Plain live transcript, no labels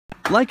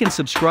Like and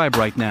subscribe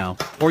right now,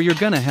 or you're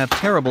gonna have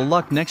terrible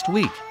luck next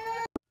week.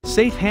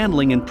 Safe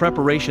handling and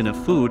preparation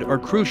of food are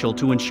crucial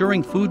to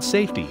ensuring food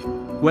safety,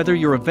 whether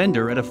you're a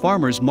vendor at a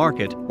farmer's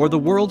market or the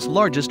world's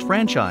largest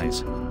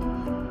franchise.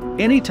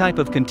 Any type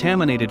of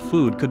contaminated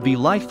food could be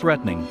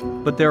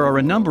life-threatening, but there are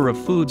a number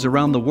of foods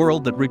around the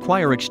world that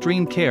require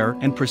extreme care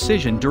and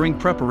precision during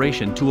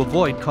preparation to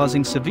avoid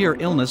causing severe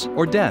illness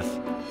or death.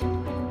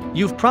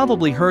 You've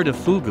probably heard of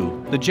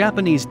fugu, the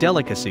Japanese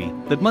delicacy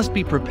that must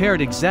be prepared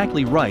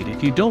exactly right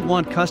if you don't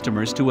want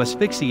customers to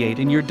asphyxiate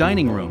in your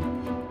dining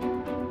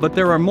room. But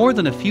there are more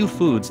than a few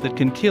foods that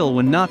can kill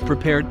when not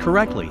prepared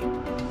correctly.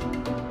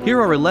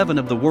 Here are 11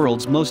 of the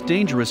world's most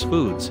dangerous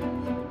foods.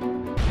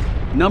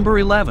 Number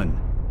 11.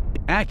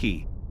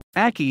 Ackee.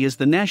 Ackee is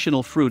the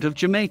national fruit of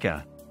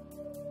Jamaica.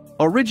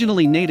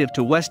 Originally native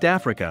to West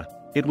Africa,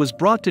 it was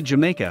brought to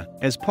Jamaica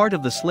as part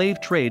of the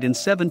slave trade in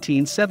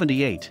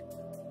 1778.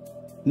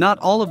 Not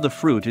all of the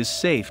fruit is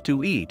safe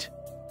to eat.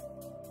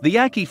 The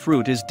ackee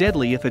fruit is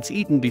deadly if it's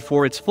eaten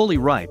before it's fully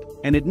ripe,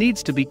 and it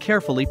needs to be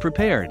carefully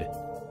prepared.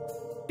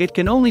 It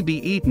can only be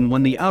eaten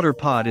when the outer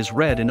pod is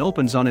red and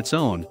opens on its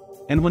own,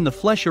 and when the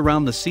flesh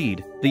around the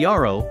seed, the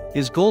arrow,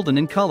 is golden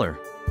in color.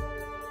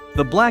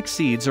 The black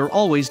seeds are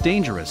always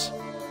dangerous.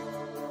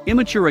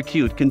 Immature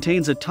acute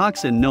contains a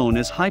toxin known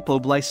as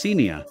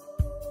hypoglycemia.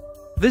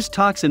 This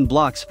toxin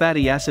blocks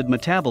fatty acid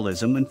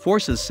metabolism and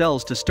forces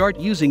cells to start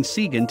using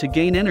segan to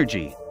gain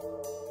energy.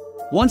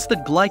 Once the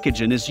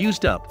glycogen is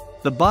used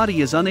up, the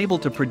body is unable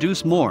to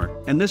produce more,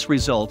 and this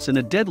results in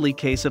a deadly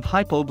case of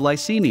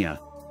hypoglycemia.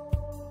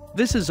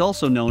 This is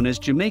also known as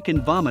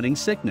Jamaican vomiting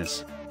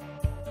sickness.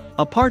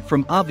 Apart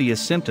from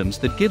obvious symptoms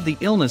that give the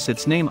illness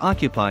its name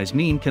occupies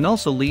can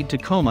also lead to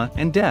coma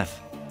and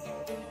death.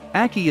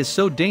 Ackee is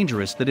so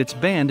dangerous that it's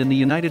banned in the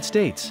United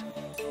States.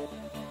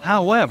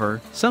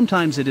 However,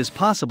 sometimes it is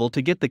possible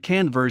to get the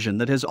canned version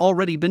that has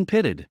already been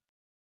pitted.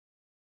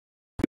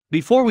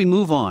 Before we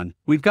move on,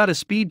 we've got a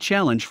speed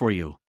challenge for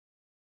you.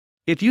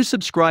 If you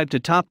subscribe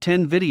to Top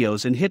 10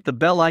 videos and hit the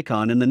bell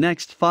icon in the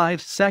next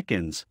 5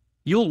 seconds,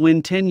 you'll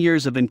win 10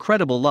 years of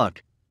incredible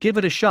luck. Give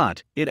it a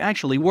shot, it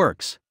actually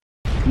works.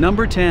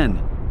 Number 10.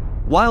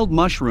 Wild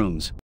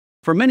mushrooms.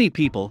 For many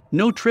people,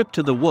 no trip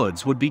to the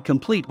woods would be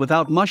complete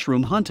without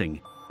mushroom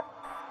hunting.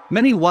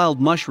 Many wild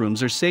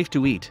mushrooms are safe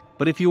to eat,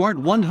 but if you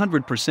aren't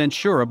 100%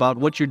 sure about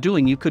what you're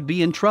doing, you could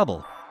be in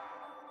trouble.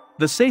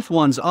 The safe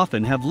ones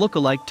often have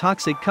look-alike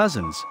toxic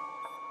cousins.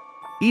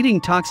 Eating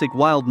toxic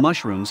wild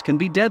mushrooms can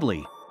be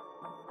deadly.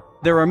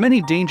 There are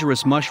many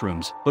dangerous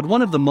mushrooms, but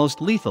one of the most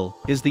lethal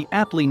is the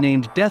aptly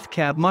named death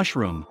cab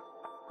mushroom.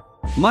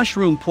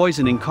 Mushroom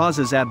poisoning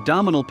causes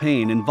abdominal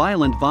pain and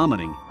violent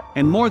vomiting,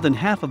 and more than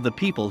half of the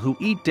people who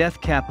eat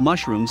death cap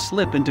mushrooms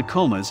slip into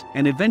comas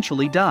and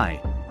eventually die.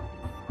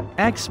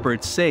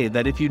 Experts say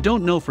that if you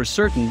don't know for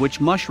certain which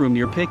mushroom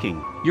you're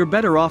picking, you're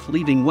better off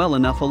leaving well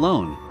enough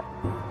alone.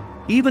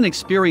 Even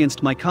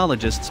experienced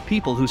mycologists,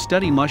 people who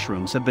study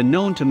mushrooms, have been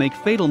known to make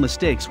fatal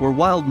mistakes where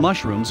wild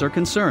mushrooms are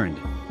concerned.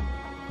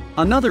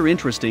 Another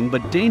interesting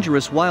but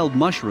dangerous wild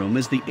mushroom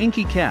is the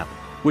inky cap,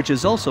 which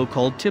is also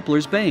called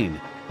tippler's bane.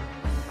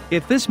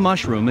 If this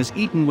mushroom is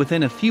eaten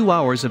within a few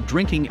hours of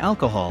drinking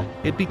alcohol,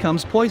 it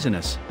becomes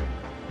poisonous,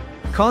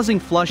 causing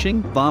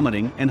flushing,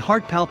 vomiting, and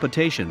heart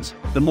palpitations.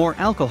 The more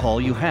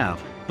alcohol you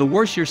have, the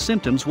worse your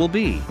symptoms will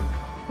be.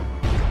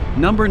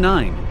 Number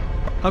 9.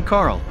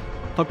 Hakkarl.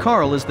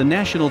 Hakkarl is the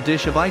national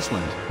dish of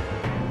Iceland.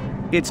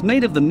 It's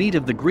made of the meat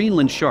of the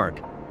Greenland shark,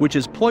 which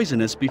is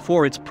poisonous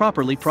before it's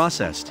properly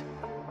processed.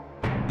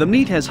 The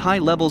meat has high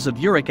levels of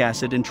uric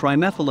acid and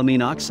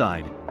trimethylamine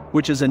oxide,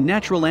 which is a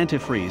natural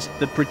antifreeze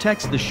that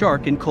protects the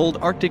shark in cold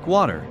Arctic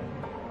water.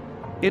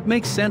 It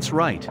makes sense,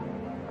 right?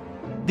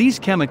 These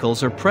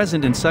chemicals are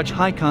present in such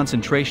high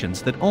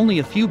concentrations that only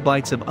a few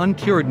bites of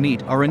uncured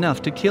meat are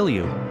enough to kill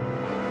you.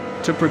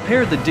 To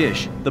prepare the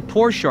dish, the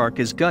poor shark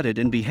is gutted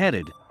and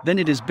beheaded, then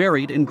it is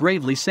buried and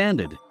gravely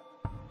sanded.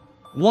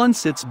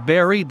 Once it's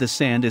buried, the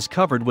sand is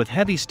covered with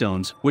heavy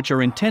stones which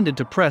are intended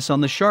to press on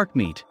the shark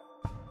meat.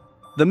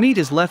 The meat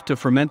is left to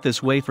ferment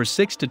this way for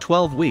 6 to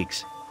 12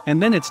 weeks,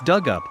 and then it's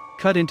dug up,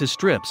 cut into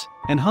strips,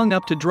 and hung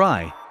up to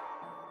dry.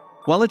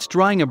 While it's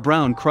drying, a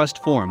brown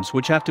crust forms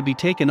which have to be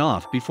taken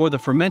off before the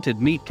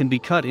fermented meat can be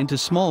cut into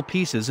small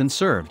pieces and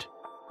served.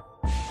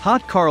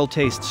 Hot Hakkarl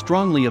tastes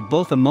strongly of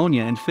both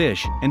ammonia and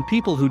fish, and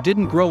people who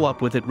didn't grow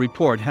up with it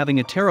report having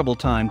a terrible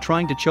time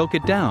trying to choke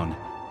it down.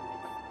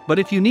 But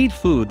if you need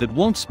food that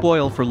won't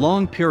spoil for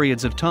long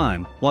periods of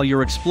time while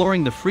you're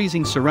exploring the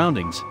freezing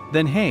surroundings,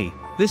 then hey,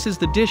 this is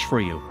the dish for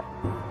you.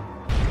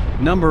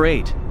 Number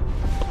 8.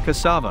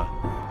 Cassava.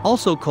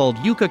 Also called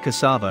yucca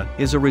cassava,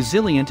 is a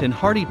resilient and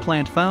hardy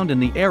plant found in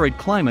the arid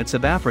climates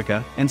of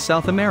Africa and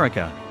South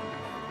America.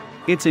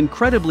 It's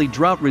incredibly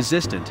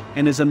drought-resistant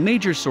and is a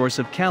major source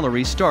of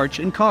calories, starch,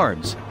 and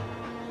carbs.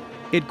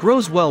 It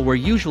grows well where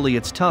usually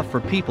it's tough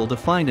for people to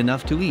find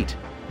enough to eat.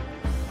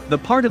 The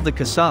part of the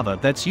cassava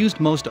that's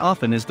used most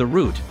often is the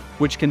root,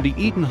 which can be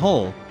eaten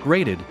whole,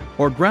 grated,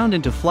 or ground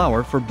into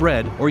flour for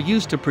bread or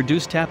used to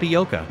produce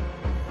tapioca.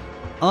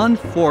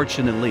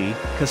 Unfortunately,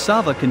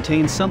 cassava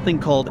contains something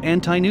called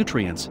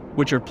anti-nutrients,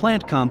 which are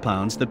plant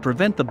compounds that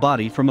prevent the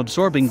body from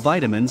absorbing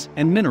vitamins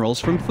and minerals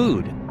from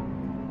food.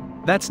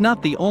 That's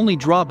not the only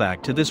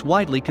drawback to this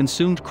widely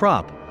consumed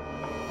crop.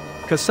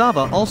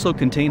 Cassava also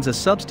contains a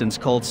substance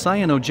called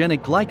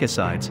cyanogenic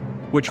glycosides,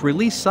 which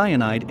release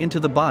cyanide into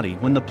the body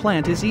when the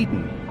plant is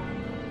eaten.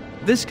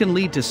 This can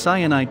lead to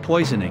cyanide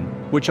poisoning,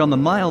 which on the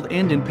mild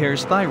end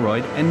impairs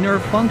thyroid and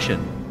nerve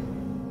function.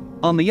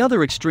 On the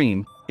other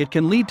extreme, it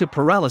can lead to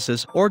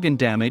paralysis, organ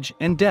damage,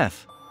 and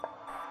death.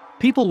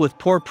 People with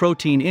poor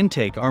protein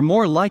intake are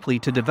more likely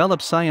to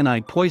develop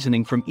cyanide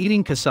poisoning from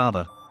eating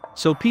cassava,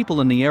 so people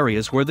in the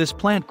areas where this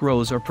plant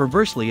grows are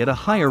perversely at a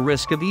higher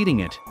risk of eating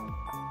it.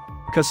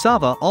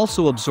 Cassava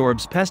also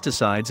absorbs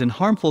pesticides and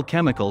harmful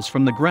chemicals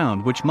from the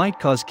ground, which might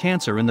cause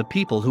cancer in the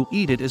people who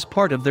eat it as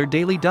part of their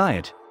daily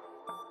diet.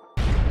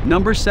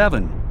 Number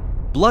 7.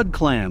 Blood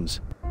clams.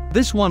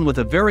 This one with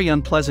a very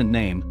unpleasant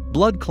name,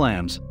 blood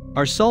clams,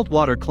 are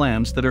saltwater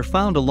clams that are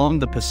found along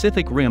the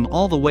Pacific Rim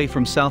all the way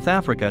from South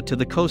Africa to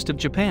the coast of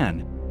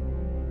Japan.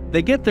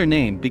 They get their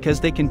name because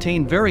they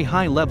contain very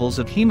high levels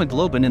of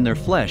hemoglobin in their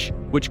flesh,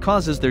 which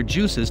causes their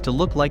juices to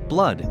look like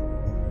blood.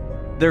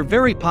 They're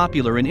very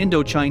popular in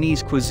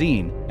Indo-Chinese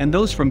cuisine, and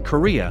those from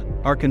Korea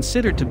are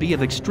considered to be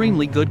of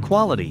extremely good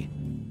quality.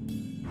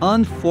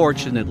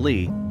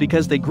 Unfortunately,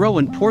 because they grow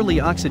in poorly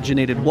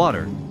oxygenated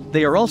water,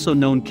 they are also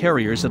known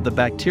carriers of the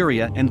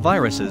bacteria and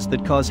viruses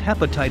that cause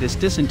hepatitis,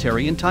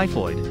 dysentery, and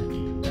typhoid.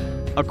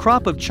 A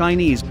crop of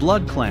Chinese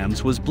blood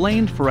clams was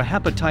blamed for a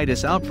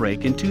hepatitis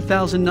outbreak in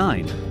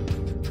 2009.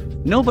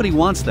 Nobody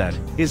wants that.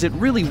 Is it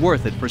really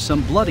worth it for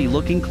some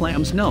bloody-looking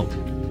clams? No.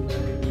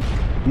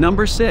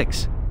 Number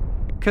 6.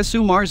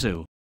 Casu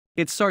marzu.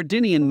 It's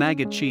Sardinian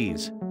maggot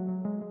cheese.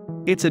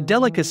 It's a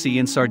delicacy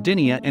in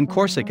Sardinia and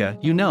Corsica,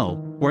 you know,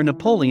 where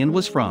Napoleon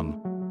was from.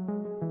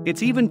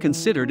 It's even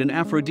considered an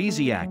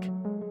aphrodisiac.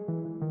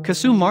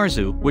 Casu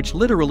marzu, which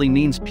literally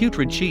means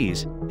putrid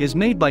cheese, is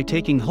made by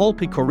taking whole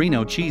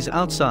pecorino cheese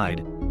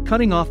outside,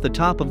 cutting off the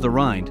top of the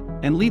rind,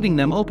 and leaving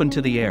them open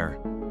to the air.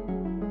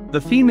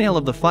 The female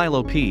of the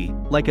philo P,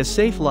 like a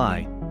safe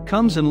lie,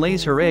 comes and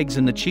lays her eggs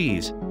in the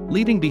cheese,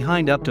 leaving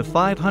behind up to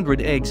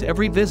 500 eggs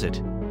every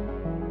visit.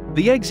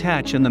 The eggs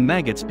hatch and the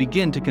maggots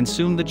begin to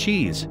consume the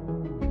cheese.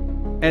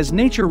 As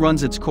nature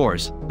runs its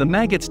course, the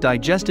maggots'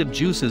 digestive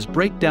juices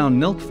break down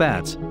milk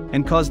fats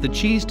and cause the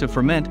cheese to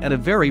ferment at a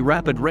very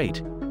rapid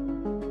rate.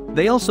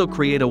 They also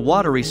create a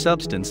watery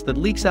substance that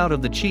leaks out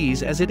of the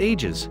cheese as it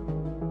ages.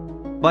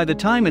 By the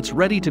time it's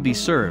ready to be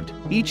served,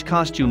 each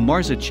costume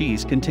marza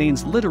cheese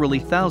contains literally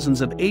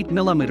thousands of 8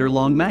 mm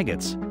long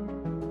maggots.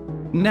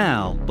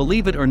 Now,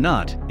 believe it or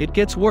not, it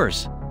gets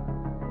worse.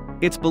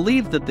 It's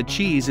believed that the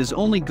cheese is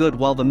only good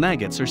while the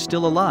maggots are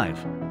still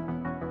alive.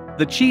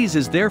 The cheese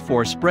is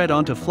therefore spread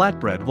onto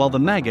flatbread while the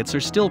maggots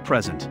are still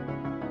present.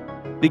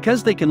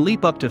 Because they can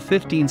leap up to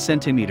 15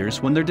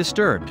 centimeters when they're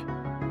disturbed.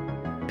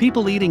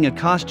 People eating a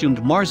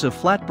costumed marza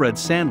flatbread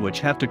sandwich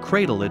have to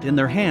cradle it in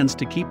their hands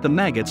to keep the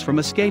maggots from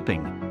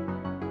escaping.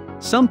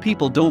 Some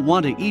people don't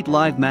want to eat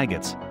live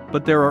maggots,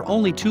 but there are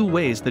only 2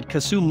 ways that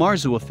casu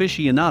marzu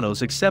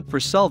aficionados accept for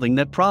solving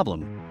that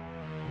problem.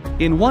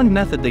 In one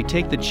method, they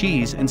take the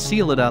cheese and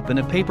seal it up in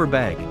a paper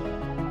bag.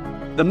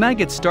 The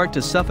maggots start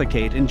to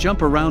suffocate and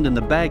jump around in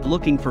the bag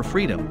looking for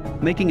freedom,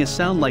 making a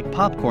sound like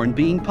popcorn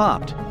being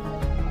popped.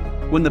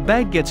 When the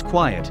bag gets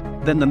quiet,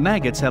 then the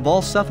maggots have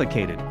all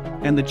suffocated,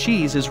 and the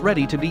cheese is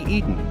ready to be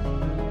eaten.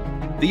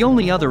 The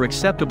only other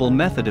acceptable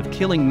method of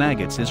killing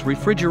maggots is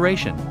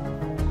refrigeration.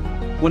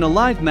 When a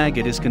live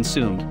maggot is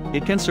consumed,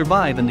 it can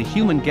survive in the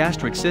human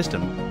gastric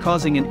system,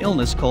 causing an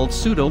illness called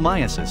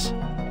pseudomyosis.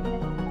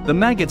 The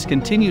maggots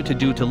continue to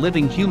do to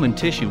living human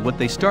tissue what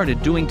they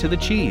started doing to the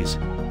cheese.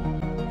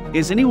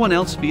 Is anyone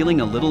else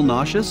feeling a little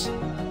nauseous?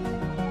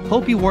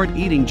 Hope you weren't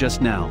eating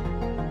just now.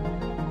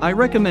 I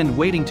recommend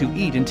waiting to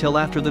eat until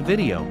after the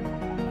video.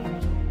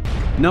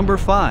 Number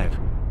 5.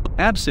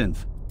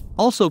 Absinthe.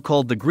 Also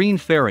called the Green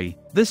Fairy,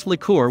 this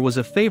liqueur was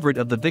a favorite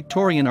of the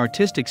Victorian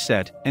artistic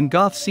set and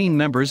goth scene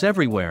members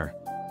everywhere.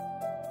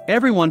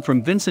 Everyone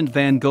from Vincent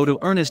van Gogh to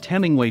Ernest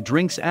Hemingway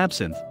drinks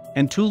absinthe,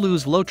 and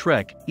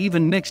Toulouse-Lautrec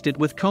even mixed it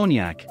with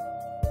cognac.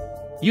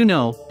 You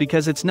know,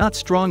 because it's not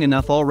strong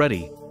enough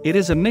already. It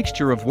is a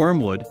mixture of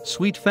wormwood,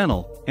 sweet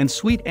fennel, and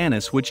sweet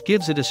anise, which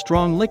gives it a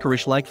strong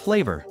licorice-like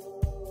flavor.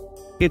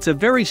 It's a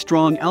very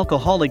strong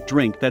alcoholic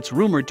drink that's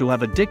rumored to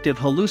have addictive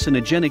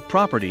hallucinogenic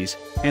properties,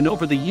 and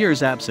over the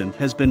years absinthe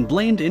has been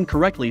blamed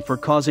incorrectly for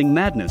causing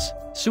madness,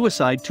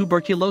 suicide,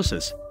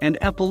 tuberculosis, and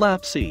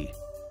epilepsy.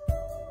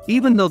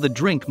 Even though the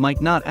drink might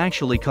not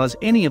actually cause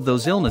any of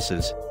those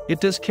illnesses,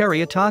 it does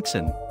carry a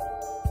toxin.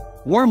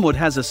 Wormwood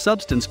has a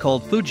substance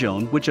called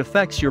fujone which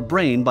affects your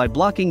brain by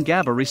blocking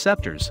GABA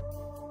receptors.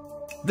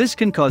 This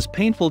can cause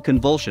painful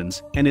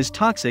convulsions and is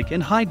toxic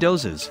in high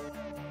doses.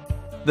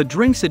 The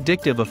drink's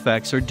addictive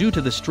effects are due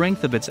to the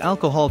strength of its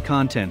alcohol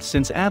content.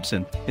 Since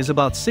absinthe is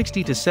about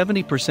 60 to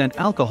 70%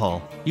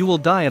 alcohol, you will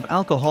die of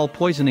alcohol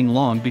poisoning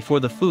long before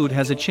the food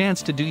has a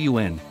chance to do you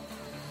in.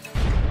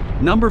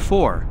 Number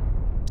 4.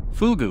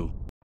 Fugu.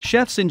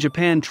 Chefs in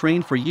Japan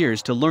train for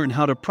years to learn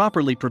how to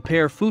properly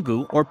prepare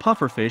fugu or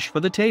pufferfish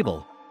for the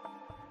table.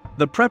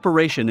 The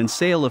preparation and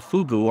sale of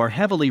fugu are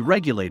heavily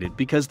regulated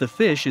because the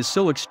fish is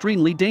so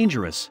extremely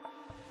dangerous.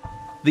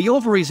 The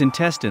ovaries,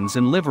 intestines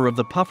and liver of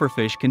the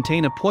pufferfish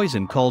contain a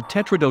poison called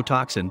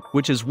tetrodotoxin,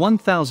 which is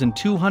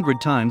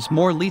 1,200 times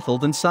more lethal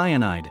than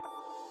cyanide.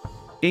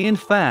 In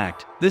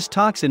fact, this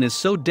toxin is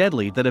so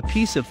deadly that a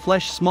piece of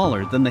flesh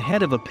smaller than the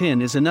head of a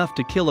pin is enough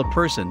to kill a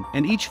person,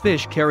 and each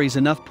fish carries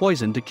enough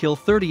poison to kill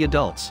 30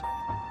 adults.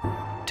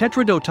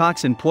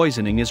 Tetrodotoxin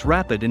poisoning is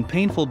rapid and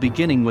painful,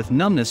 beginning with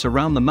numbness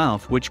around the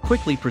mouth, which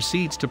quickly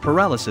proceeds to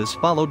paralysis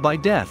followed by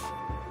death.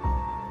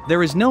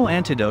 There is no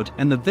antidote,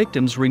 and the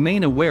victims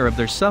remain aware of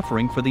their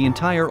suffering for the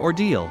entire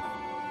ordeal.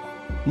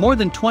 More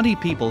than 20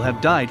 people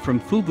have died from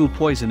fugu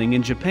poisoning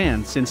in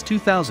Japan since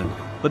 2000,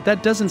 but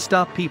that doesn't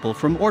stop people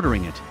from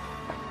ordering it.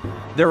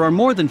 There are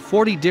more than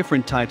 40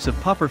 different types of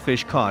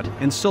pufferfish caught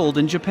and sold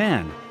in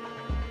Japan.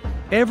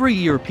 Every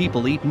year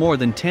people eat more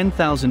than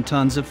 10,000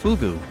 tons of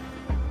fugu.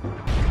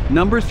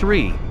 Number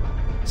 3.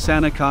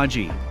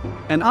 Sanakaji.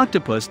 An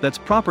octopus that's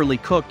properly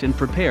cooked and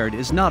prepared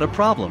is not a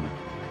problem.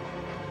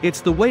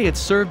 It's the way it's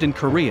served in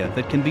Korea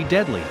that can be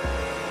deadly.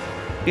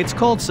 It's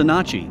called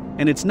sanachi,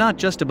 and it's not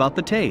just about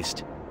the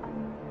taste.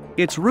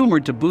 It's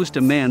rumored to boost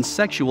a man's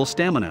sexual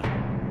stamina.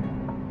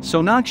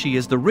 Sonakshi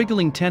is the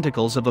wriggling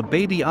tentacles of a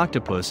baby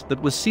octopus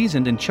that was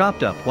seasoned and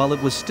chopped up while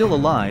it was still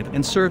alive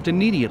and served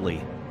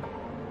immediately.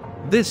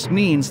 This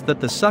means that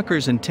the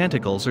suckers and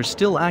tentacles are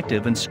still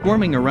active and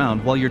squirming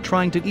around while you're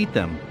trying to eat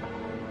them.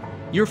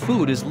 Your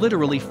food is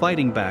literally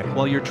fighting back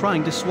while you're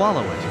trying to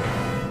swallow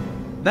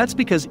it. That's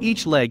because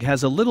each leg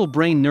has a little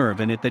brain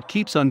nerve in it that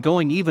keeps on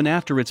going even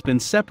after it's been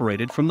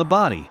separated from the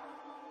body.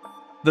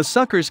 The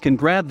suckers can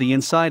grab the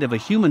inside of a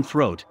human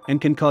throat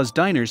and can cause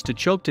diners to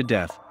choke to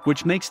death,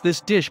 which makes this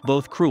dish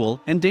both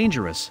cruel and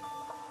dangerous.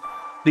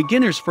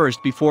 Beginners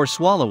first before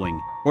swallowing,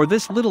 or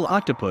this little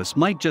octopus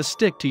might just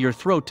stick to your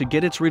throat to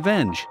get its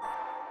revenge.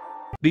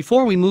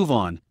 Before we move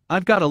on,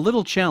 I've got a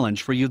little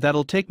challenge for you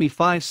that'll take me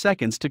 5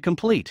 seconds to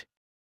complete.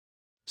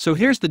 So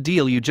here's the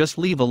deal: you just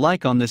leave a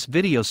like on this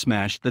video,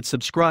 smash that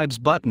subscribes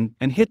button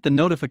and hit the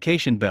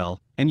notification bell,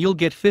 and you'll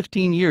get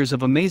 15 years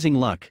of amazing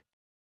luck.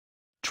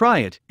 Try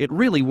it, it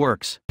really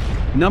works.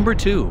 Number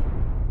 2.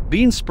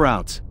 Bean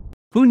sprouts.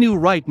 Who knew,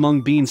 right? Mung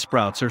bean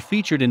sprouts are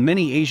featured in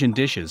many Asian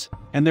dishes,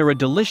 and they're a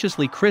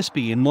deliciously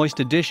crispy and moist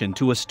addition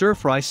to a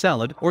stir-fry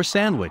salad or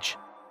sandwich.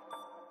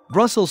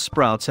 Brussels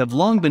sprouts have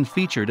long been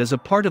featured as a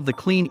part of the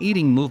clean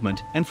eating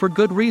movement, and for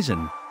good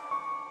reason.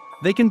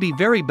 They can be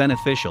very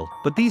beneficial,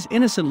 but these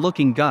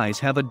innocent-looking guys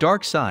have a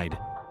dark side.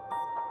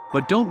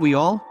 But don't we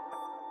all?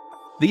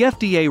 The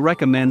FDA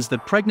recommends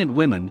that pregnant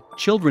women,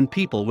 children,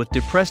 people with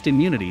depressed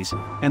immunities,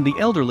 and the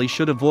elderly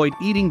should avoid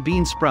eating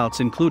bean sprouts,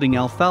 including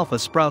alfalfa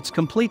sprouts,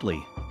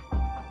 completely.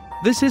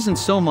 This isn't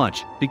so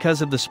much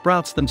because of the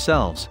sprouts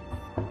themselves.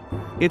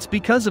 It's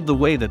because of the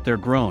way that they're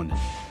grown.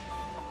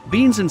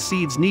 Beans and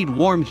seeds need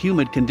warm,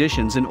 humid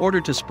conditions in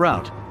order to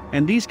sprout,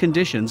 and these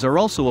conditions are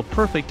also a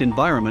perfect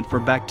environment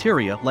for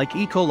bacteria like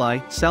E. coli,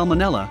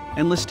 Salmonella,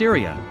 and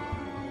Listeria.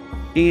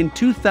 In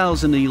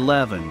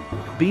 2011,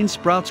 bean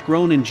sprouts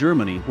grown in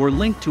Germany were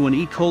linked to an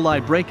E.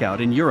 coli breakout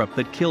in Europe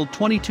that killed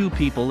 22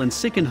 people and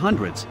sickened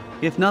hundreds,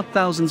 if not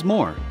thousands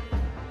more.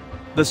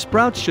 The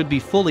sprouts should be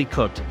fully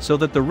cooked so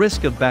that the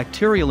risk of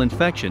bacterial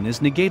infection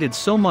is negated.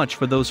 So much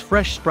for those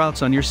fresh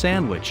sprouts on your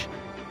sandwich.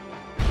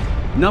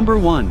 Number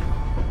 1.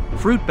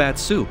 Fruit bat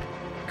soup.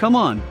 Come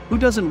on, who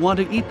doesn't want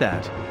to eat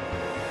that?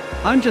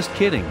 I'm just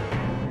kidding.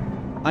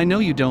 I know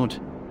you don't.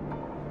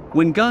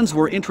 When guns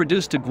were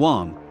introduced to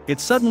Guam, it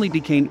suddenly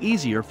became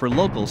easier for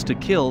locals to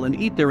kill and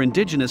eat their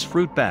indigenous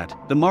fruit bat,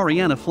 the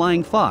Mariana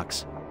flying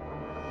fox.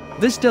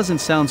 This doesn't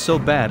sound so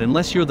bad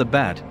unless you're the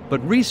bat,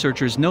 but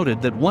researchers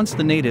noted that once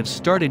the natives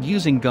started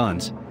using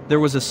guns,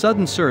 there was a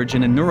sudden surge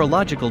in a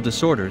neurological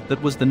disorder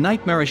that was the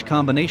nightmarish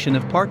combination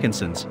of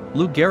Parkinson's,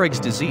 Lou Gehrig's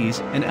disease,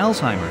 and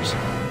Alzheimer's.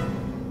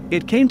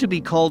 It came to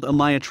be called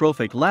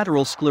amyotrophic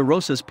lateral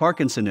sclerosis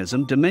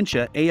Parkinsonism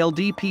dementia,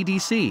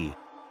 ALD-PDC.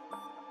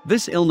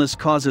 This illness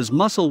causes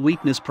muscle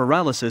weakness,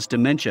 paralysis,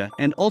 dementia,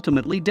 and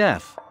ultimately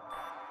death.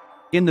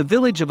 In the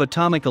village of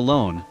Atomic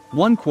alone,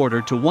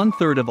 1/4 to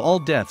 1/3 of all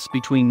deaths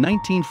between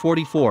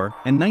 1944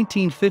 and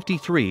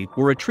 1953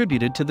 were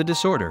attributed to the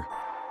disorder.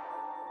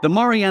 The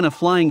Mariana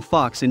flying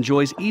fox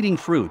enjoys eating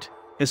fruit,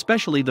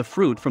 especially the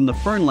fruit from the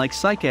fern-like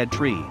cycad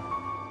tree.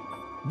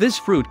 This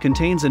fruit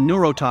contains a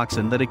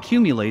neurotoxin that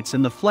accumulates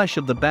in the flesh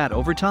of the bat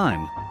over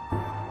time.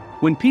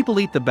 When people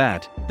eat the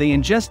bat, they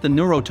ingest the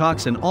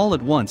neurotoxin all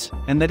at once,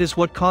 and that is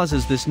what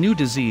causes this new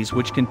disease,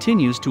 which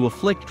continues to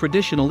afflict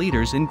traditional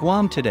eaters in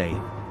Guam today.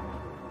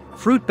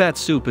 Fruit bat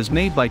soup is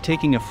made by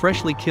taking a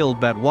freshly killed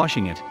bat,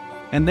 washing it,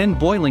 and then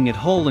boiling it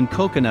whole in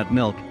coconut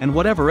milk and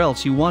whatever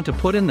else you want to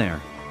put in there.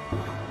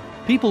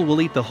 People will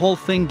eat the whole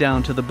thing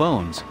down to the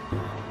bones.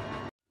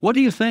 What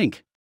do you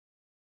think?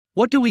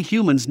 What do we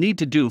humans need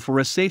to do for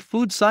a safe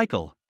food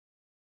cycle?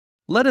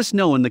 Let us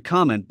know in the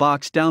comment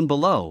box down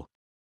below.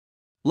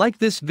 Like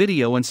this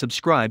video and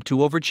subscribe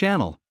to our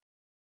channel.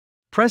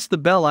 Press the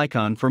bell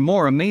icon for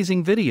more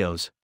amazing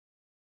videos.